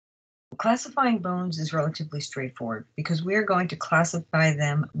Classifying bones is relatively straightforward because we are going to classify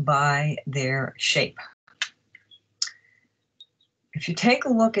them by their shape. If you take a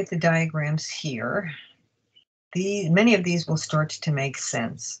look at the diagrams here, many of these will start to make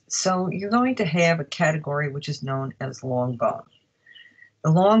sense. So you're going to have a category which is known as long bone.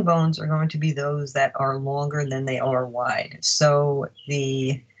 The long bones are going to be those that are longer than they are wide. So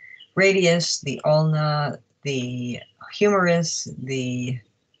the radius, the ulna, the humerus, the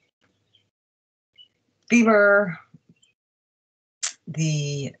femur,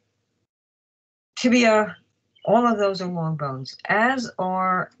 the tibia, all of those are long bones, as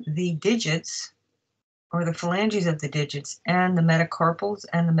are the digits, or the phalanges of the digits, and the metacarpals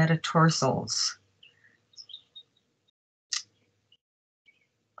and the metatarsals.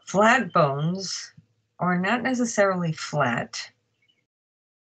 Flat bones are not necessarily flat,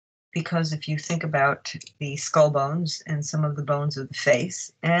 because if you think about the skull bones and some of the bones of the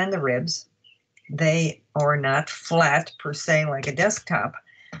face and the ribs, they are not flat per se like a desktop.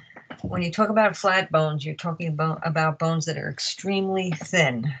 When you talk about flat bones, you're talking about bones that are extremely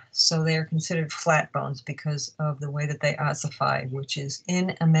thin. So they are considered flat bones because of the way that they ossify, which is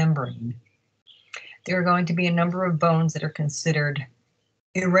in a membrane. There are going to be a number of bones that are considered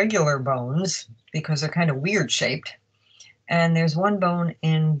irregular bones because they're kind of weird shaped. And there's one bone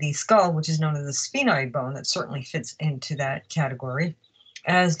in the skull, which is known as the sphenoid bone, that certainly fits into that category,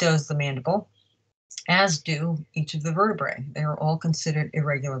 as does the mandible, as do each of the vertebrae. They are all considered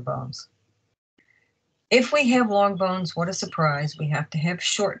irregular bones. If we have long bones, what a surprise, we have to have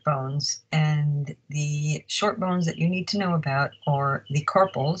short bones. And the short bones that you need to know about are the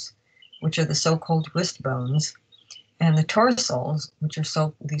carpals, which are the so-called wrist bones, and the tarsals, which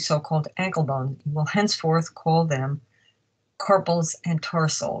are the so-called ankle bones. You will henceforth call them carpals and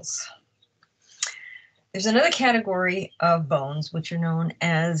tarsals. There's another category of bones which are known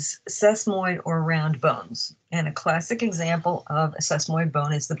as sesamoid or round bones. And a classic example of a sesamoid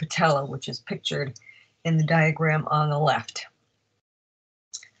bone is the patella, which is pictured in the diagram on the left.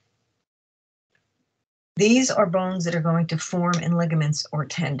 These are bones that are going to form in ligaments or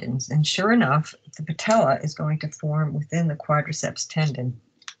tendons. And sure enough, the patella is going to form within the quadriceps tendon.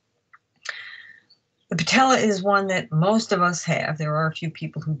 The patella is one that most of us have. There are a few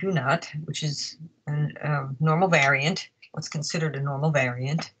people who do not, which is a normal variant, what's considered a normal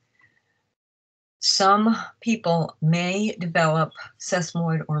variant. Some people may develop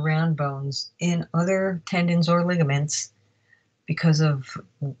sesamoid or round bones in other tendons or ligaments because of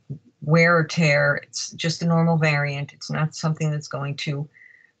wear or tear. It's just a normal variant. It's not something that's going to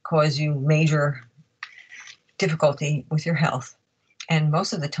cause you major difficulty with your health. And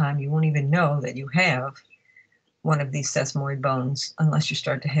most of the time, you won't even know that you have one of these sesamoid bones unless you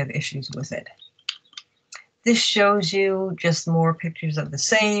start to have issues with it. This shows you just more pictures of the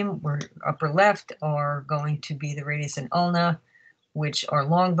same, where upper left are going to be the radius and ulna, which are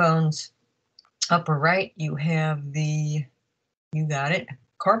long bones. Upper right, you have you got it,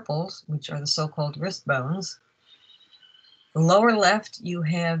 carpals, which are the so-called wrist bones. Lower left, you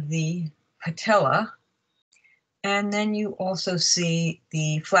have the patella. And then you also see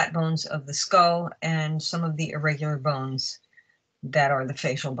the flat bones of the skull and some of the irregular bones that are the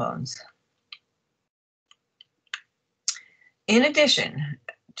facial bones. In addition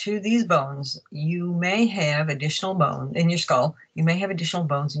to these bones, you may have additional bone in your skull. You may have additional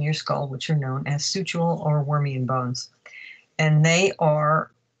bones in your skull, which are known as sutural or wormian bones. And they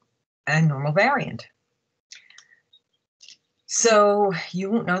are a normal variant. So you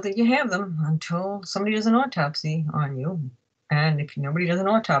won't know that you have them until somebody does an autopsy on you. And if nobody does an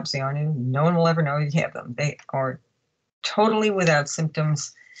autopsy on you, no one will ever know you have them. They are totally without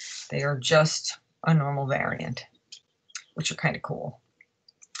symptoms. They are just a normal variant, which are kind of cool.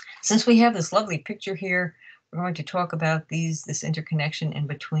 Since we have this lovely picture here, we're going to talk about this interconnection in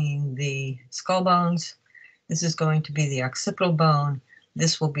between the skull bones. This is going to be the occipital bone.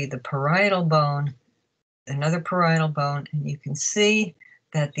 This will be the parietal bone. Another parietal bone, and you can see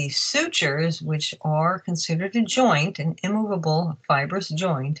that these sutures, which are considered a joint, an immovable fibrous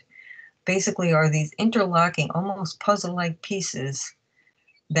joint, basically are these interlocking, almost puzzle-like pieces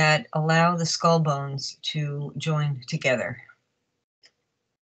that allow the skull bones to join together.